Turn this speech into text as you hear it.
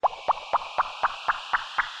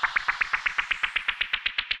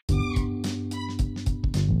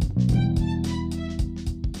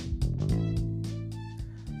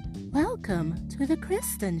Welcome to the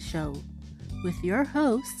KrisTen Show with your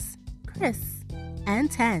hosts, Kris and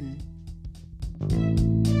Ten.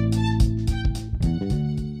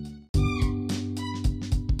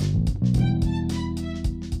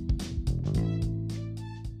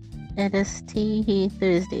 It is Tee-Hee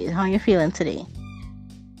Thursday. How are you feeling today?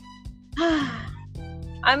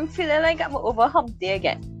 I'm feeling like I'm over hump day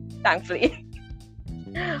again, thankfully.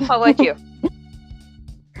 How about you?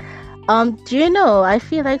 Do you know, I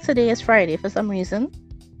feel like today is Friday for some reason.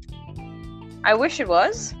 I wish it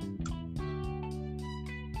was.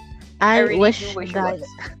 I really wish do wish that it was.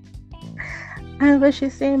 I wish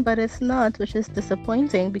it's same, but it's not, which is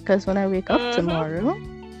disappointing because when I wake up tomorrow,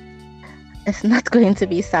 it's not going to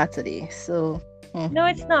be Saturday. So No,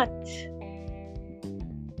 it's not.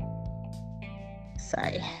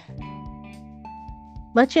 sigh.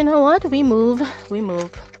 But you know what? We move. We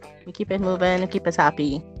keep it moving, keep us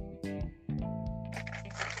happy.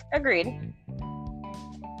 Agreed.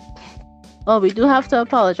 Oh, we do have to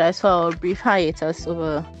apologize for our brief hiatus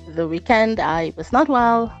over the weekend. I was not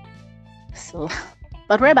well. So,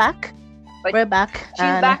 but we're back. But we're back. She's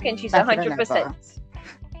back and she's better than 100%.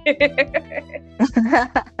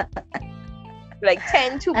 Like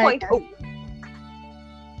 10, 2.0.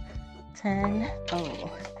 10.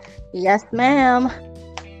 Oh, yes, ma'am.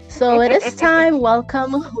 So it is time.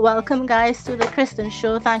 Welcome, guys, to the KrisTen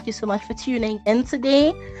Show. Thank you so much for tuning in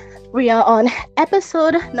today. We are on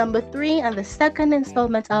episode number 3 and the second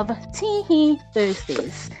installment of Tee-Hee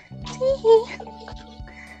Thursdays. Tee-Hee.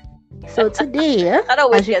 So today,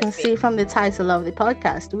 as you can see from the title of the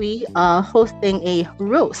podcast, we are hosting a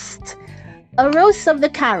roast of the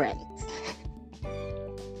Karens.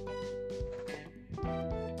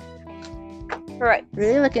 Right.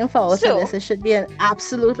 Really looking forward to this. It should be an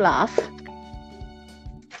absolute laugh.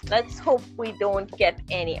 Let's hope we don't get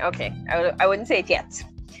any. Okay, I wouldn't say it yet.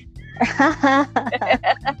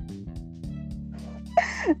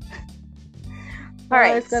 All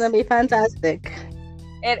right. It's gonna be fantastic.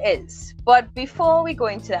 It is. But before we go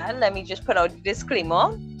into that, let me just put out a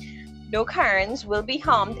disclaimer. No Karens will be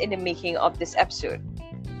harmed in the making of this episode.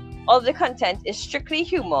 All the content is strictly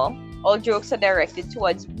humor. All jokes are directed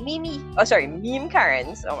towards meme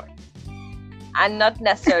Karens, and not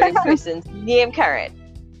necessarily persons named Karen.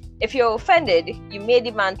 If you're offended, you may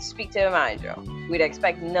demand to speak to the manager. We'd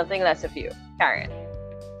expect nothing less of you, Karen.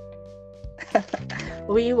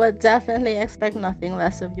 We would definitely expect nothing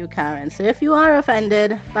less of you, Karen. So if you are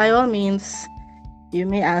offended, by all means, you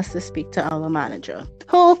may ask to speak to our manager,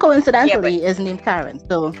 who coincidentally is named Karen.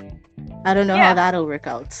 So I don't know how that'll work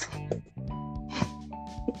out.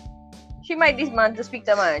 She might demand to speak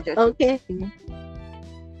to the manager. Okay.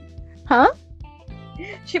 Huh?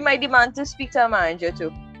 She might demand to speak to the manager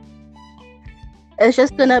too. It's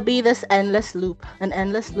just gonna be this an endless loop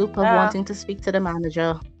of wanting to speak to the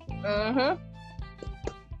manager.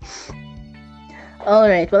 All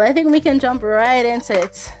right. Well, I think we can jump right into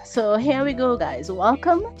it. So here we go, guys.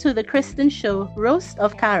 Welcome to the KrisTen Show Roast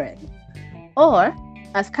of Karen, or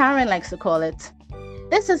as Karen likes to call it,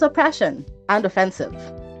 this is oppression and offensive.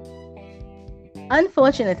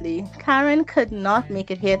 Unfortunately, Karen could not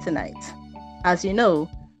make it here tonight. As you know,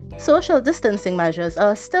 social distancing measures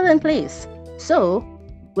are still in place, so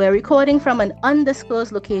we're recording from an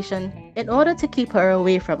undisclosed location in order to keep her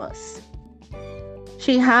away from us.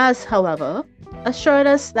 She has, however, assured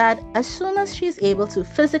us that as soon as she's able to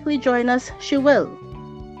physically join us, she will,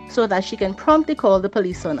 so that she can promptly call the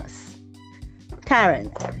police on us.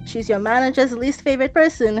 Karen, she's your manager's least favorite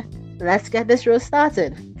person. Let's get this roast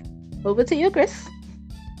started. Over to you, Kris.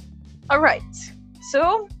 All right.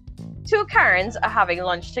 So, 2 Karens are having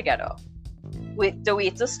lunch together. The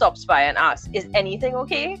waiter stops by and asks, "Is anything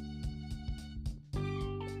okay?"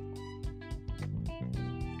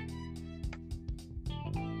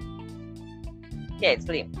 Yeah, it's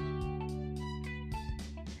Liam.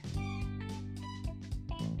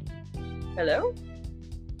 Hello?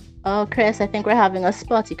 Oh, Kris, I think we're having a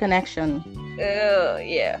spotty connection.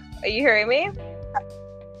 Yeah. Are you hearing me?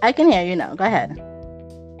 I can hear you now. Go ahead. Are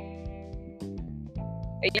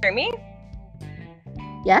you hearing me?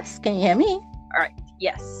 Yes, can you hear me? All right.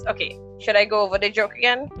 Yes. Okay. Should I go over the joke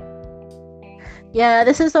again? Yeah,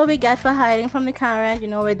 this is what we get for hiding from the Karen. You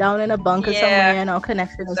know, we're down in a bunker somewhere and our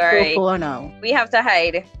connection is so poor now. We have to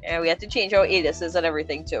hide. And we have to change our aliases and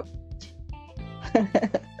everything too.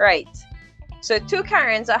 Right. So 2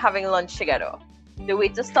 Karens are having lunch together. The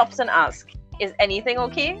waiter stops and asks, "Is anything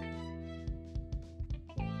okay?"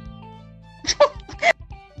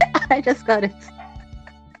 I just got it.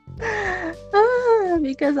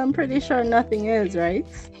 Because I'm pretty sure nothing is, right?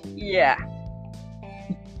 Yeah.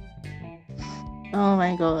 Oh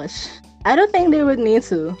my gosh. I don't think they would need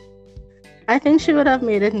to. I think she would have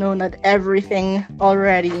made it known that everything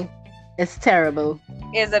already is terrible.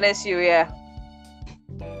 Is an issue, yeah.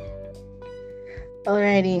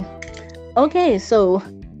 Alrighty. Okay, so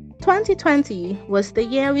 2020 was the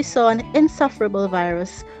year we saw an insufferable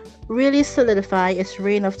virus really solidify its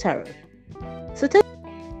reign of terror.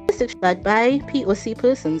 Statistics that by POC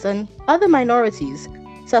persons and other minorities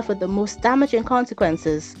suffered the most damaging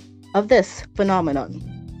consequences of this phenomenon.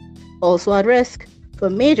 Also at risk for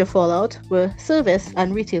major fallout were service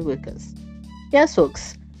and retail workers. Yes,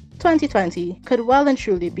 folks, 2020 could well and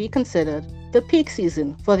truly be considered the peak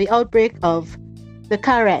season for the outbreak of the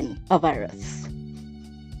Karen virus.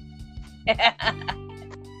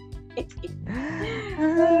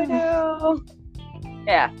 Oh no.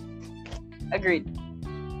 Yeah, agreed.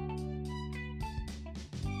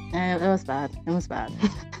 It was bad. It was bad.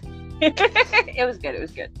 It was good. It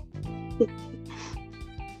was good.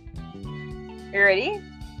 You ready?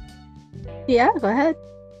 Yeah, go ahead.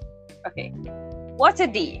 Okay. What a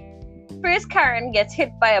day. First, Karen gets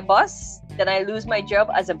hit by a bus, then I lose my job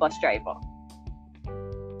as a bus driver.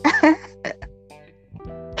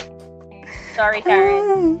 Sorry,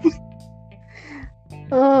 Karen.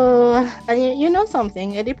 And you know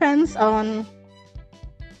something? It depends on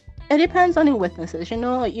the witnesses. You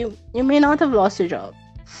know, you may not have lost your job.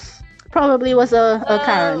 Probably was a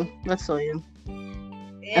Karen that saw you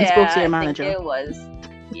and spoke to your manager. I think it was.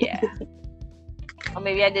 Yeah. Or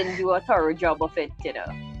maybe I didn't do a thorough job of it, you know.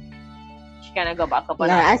 She kind of go back up on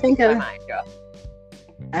I think my manager.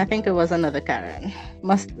 I think it was another Karen.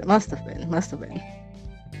 Must have been.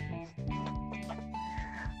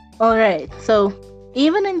 All right. So,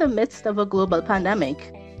 even in the midst of a global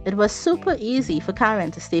pandemic, it was super easy for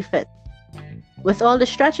Karen to stay fit. With all the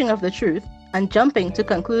stretching of the truth and jumping to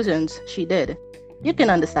conclusions she did, you can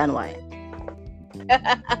understand why.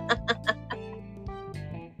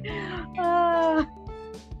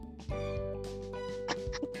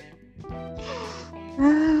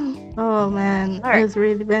 Oh man, right. It's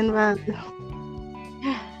really been bad.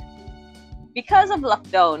 Because of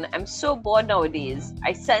lockdown, I'm so bored nowadays.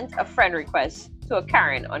 I sent a friend request to a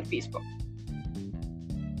Karen on Facebook.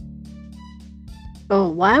 Oh,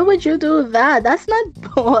 why would you do that? That's not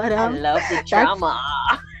boredom. I love the drama.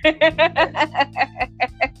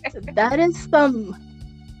 That is some,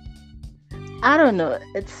 I don't know,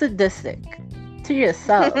 it's sadistic to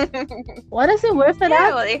yourself. What is it worth for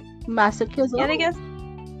that? Well, Masochism? yeah, I guess.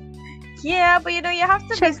 Yeah, but you know, you have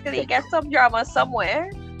to basically get some drama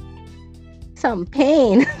somewhere. Some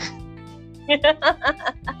pain.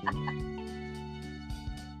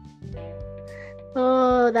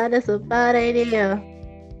 Oh, that is a bad idea.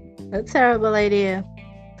 A terrible idea.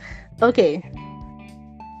 Okay.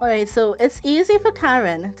 Alright, so it's easy for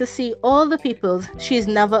Karen to see all the people she's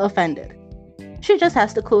never offended. She just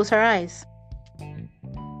has to close her eyes.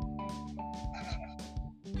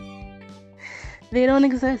 They don't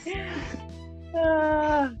exist. Okay,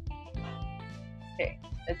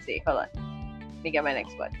 let's see. Hold on. Let me get my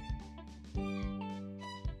next one.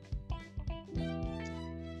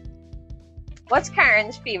 What's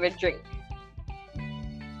Karen's favorite drink?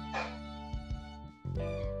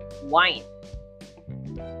 Wine.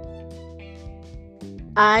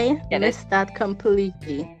 I Get missed that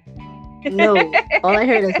completely. No, all I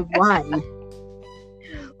heard is wine.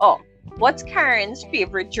 Oh, what's Karen's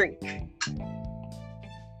favorite drink?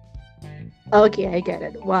 Okay, I get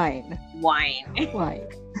it. Wine. Wine. Wine.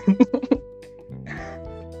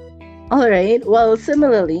 All right. Well,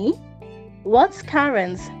 similarly, what's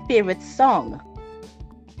Karen's favorite song?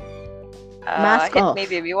 Mask hit off. me,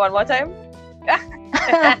 baby, one more time.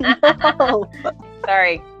 No.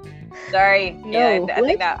 Sorry. No. Yeah, I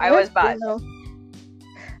think that I was bad.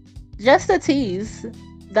 Just a tease.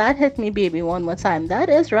 That hit me, baby, one more time. That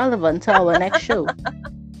is relevant to our next show.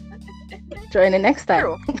 Join the next time.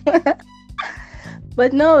 True.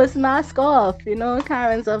 But no, it's mask off. You know,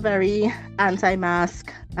 Karens are very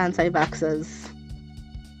anti-mask, anti-vaxxers.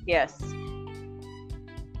 Yes.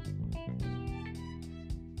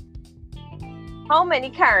 How many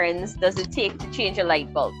Karens does it take to change a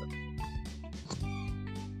light bulb?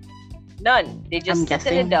 None. They just sit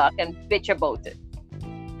in the dark and bitch about it.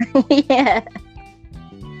 Yeah.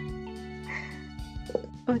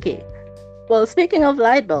 Okay. Well, speaking of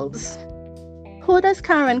light bulbs, who does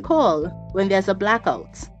Karen call when there's a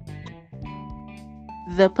blackout?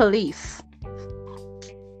 The police.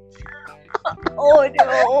 Oh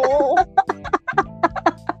no!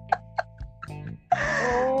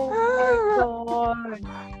 Oh my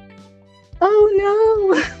god! Oh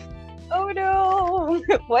no! Oh no!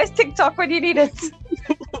 Where's TikTok when you need it?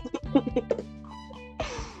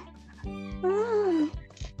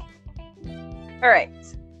 All right.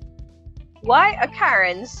 Why are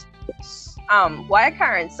Karens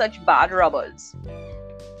such bad robbers?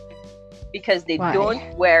 Because they Why?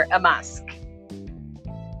 don't wear a mask.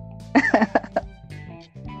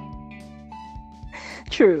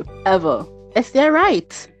 True. Ever. It's their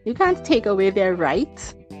right. You can't take away their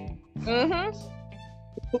right. Mm-hmm.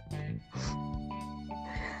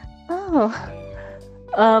 Oh.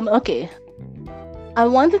 Okay. I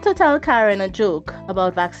wanted to tell Karen a joke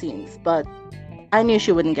about vaccines, but I knew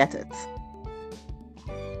she wouldn't get it.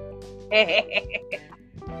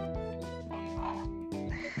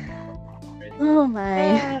 Oh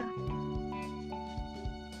my.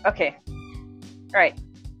 Okay. All right.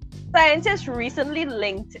 Scientists recently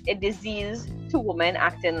linked a disease to women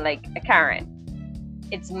acting like a Karen.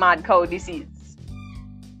 It's mad cow disease.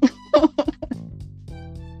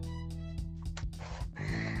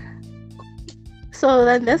 So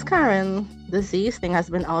then this Karen disease thing has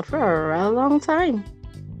been out for a real long time.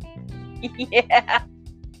 Yeah.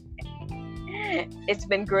 It's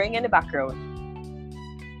been growing in the background.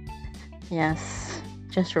 Yes,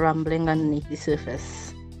 just rumbling underneath the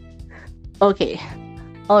surface. Okay,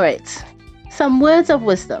 all right. Some words of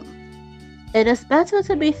wisdom. It is better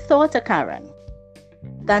to be thought a Karen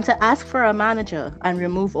than to ask for a manager and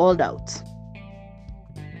remove all doubt.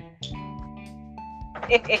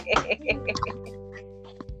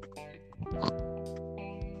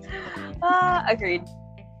 Agreed.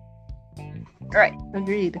 All right.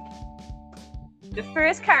 Agreed. The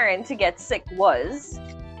first Karen to get sick was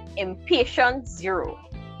Impatient Zero.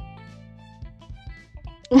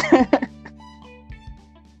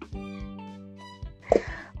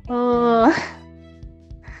 Oh.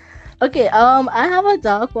 Okay, I have a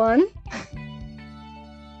dark one.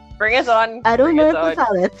 Bring it on. I don't know if to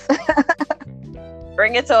tell it.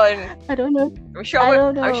 Bring it on. I don't know. I'm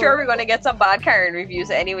sure we're gonna get some bad Karen reviews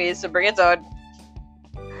anyways, so bring it on.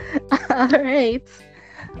 All right.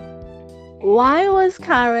 Why was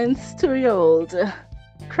Karen's 2-year-old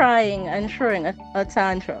crying and throwing a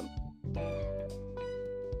tantrum?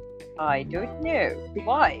 I don't know.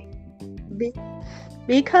 Why?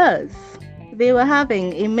 Because they were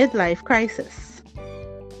having a midlife crisis.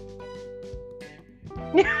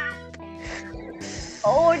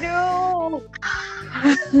 Oh no!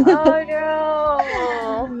 Oh no!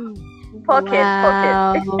 Pocket.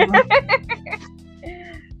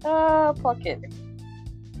 Pocket.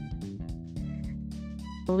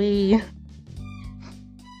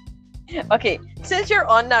 Okay, since you're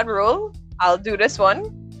on that roll, I'll do this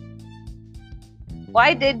one.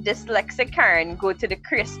 Why did dyslexic Karen go to the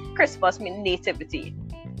Christmas nativity?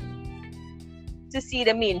 To see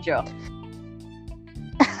the manger.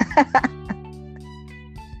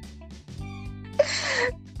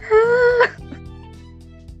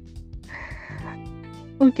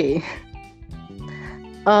 Okay.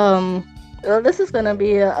 Well, this is gonna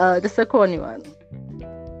be just a corny one.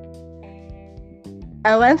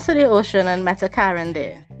 I went to the ocean and met a Karen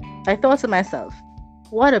there. I thought to myself,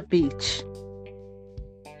 what a beach.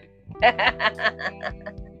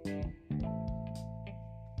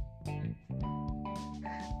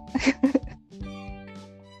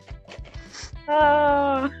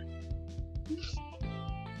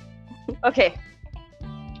 Okay.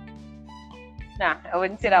 Nah, I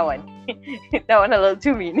wouldn't say that one. That one a little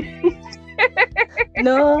too mean.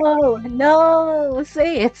 No,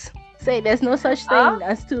 say it. Say it. There's no such thing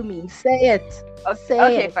as too mean. Say it.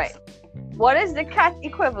 Okay, fine. What is the cat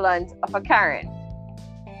equivalent of a Karen?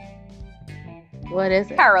 What is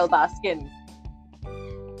it? Carol Baskin.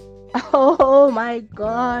 Oh my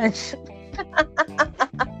gosh.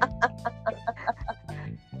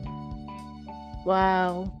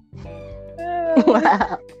 Wow.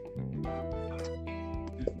 Wow.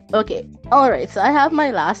 Okay. Alright, so I have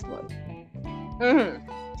my last one. Mm-hmm.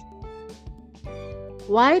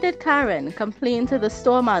 Why did Karen complain to the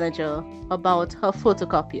store manager about her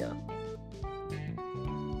photocopier?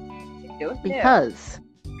 Because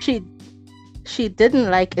she didn't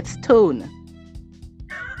like its tone.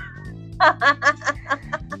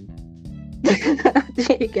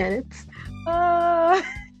 Did you get it?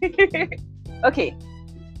 Okay.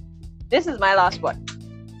 This is my last one.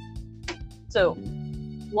 So,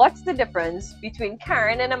 what's the difference between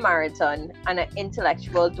Karen and a marathon and an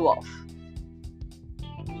intellectual dwarf?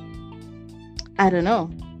 I don't know.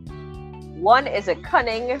 One is a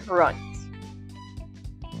cunning runt.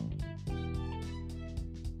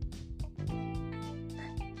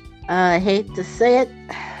 I hate to say it.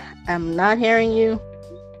 I'm not hearing you.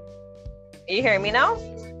 Are you hearing me now?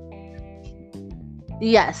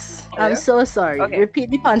 Yes. Hello? I'm so sorry. Okay. Repeat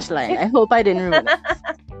the punchline. I hope I didn't ruin it.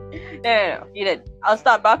 No, you didn't. I'll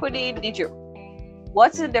start back with the joke.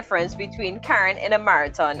 What's the difference between Karen in a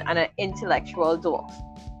marathon and an intellectual dwarf?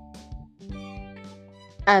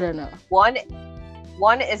 I don't know.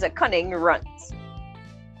 One is a cunning runt.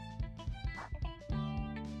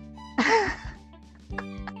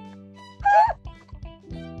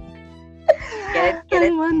 Get it?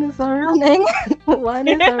 And one is a running. One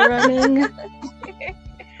is a running.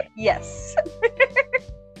 Yes.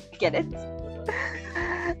 Get it?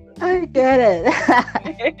 I get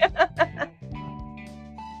it.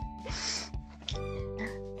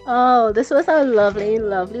 Oh, this was a lovely,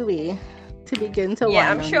 lovely way to begin to Yeah,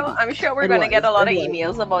 wind I'm down. sure we're It gonna get a was, lot it of was.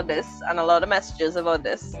 emails about this and a lot of messages about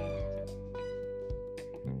this.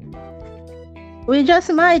 We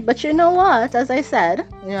just might, but you know what? As I said,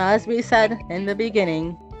 as we said in the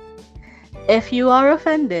beginning, if you are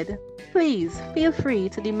offended, please feel free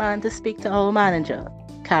to demand to speak to our manager,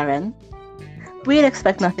 Karen. We'd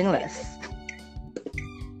expect nothing less.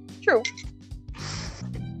 True.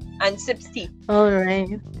 And sips tea. All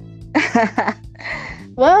right.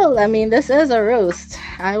 Well, I mean, this is a roast.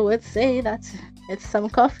 I would say that it's some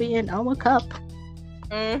coffee in our cup.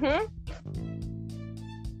 Mm-hmm.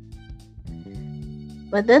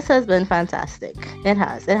 But this has been fantastic. It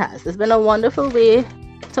has. It's been a wonderful way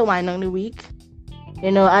to wind down the week.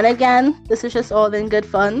 And again, this is just all in good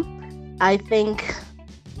fun. I think,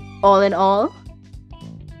 all in all,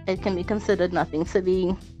 it can be considered nothing to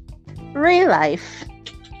the real life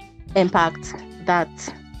impact that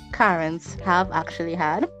Karens have actually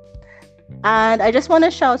had. And I just want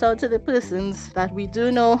to shout out to the persons that we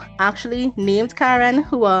do know actually named Karen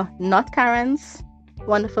who are not Karens.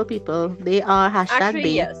 Wonderful people. They are Actually,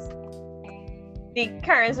 #B. yes. The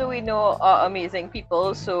Karens that we know are amazing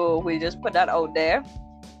people, so we just put that out there.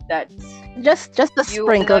 That Just to You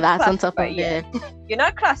sprinkle will not that on top of classify, yeah. it. you're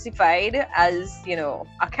not classified as,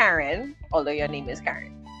 a Karen, although your name is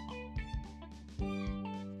Karen.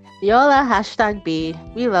 Y'all are #B.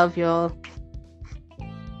 We love y'all.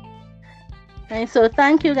 Right, so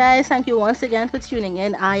thank you guys. Thank you once again for tuning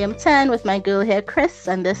in. I am Ten with my girl here, Kris,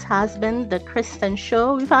 and this has been the KrisTen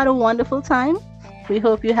Show. We've had a wonderful time. We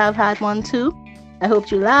hope you have had one too. I hope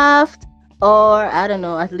you laughed, or I don't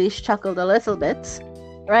know, at least chuckled a little bit.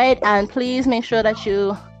 Right? And please make sure that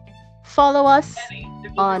you follow us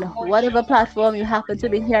on whatever platform you happen to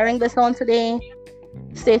be hearing this on today.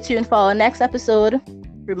 Stay tuned for our next episode.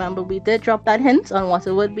 Remember, we did drop that hint on what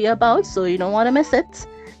it would be about, so you don't want to miss it.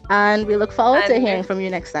 And we look forward to And- hearing from you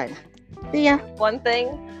next time. See ya. One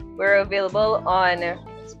thing, we're available on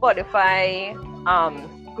Spotify,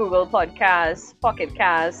 Google Podcasts, Pocket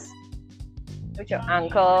Casts, which are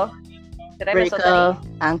Anchor. Did I miss out Breaker,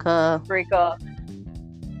 any? Anchor, Breaker.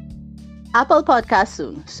 Apple Podcast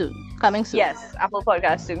soon. Coming soon. Yes, Apple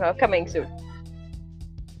Podcasts soon, coming soon.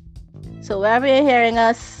 So wherever you're hearing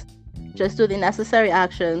us, just do the necessary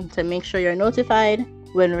action to make sure you're notified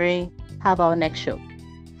when we have our next show.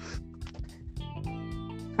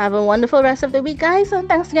 Have a wonderful rest of the week, guys, and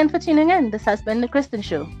thanks again for tuning in. This has been the KrisTen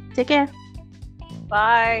Show. Take care.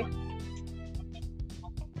 Bye.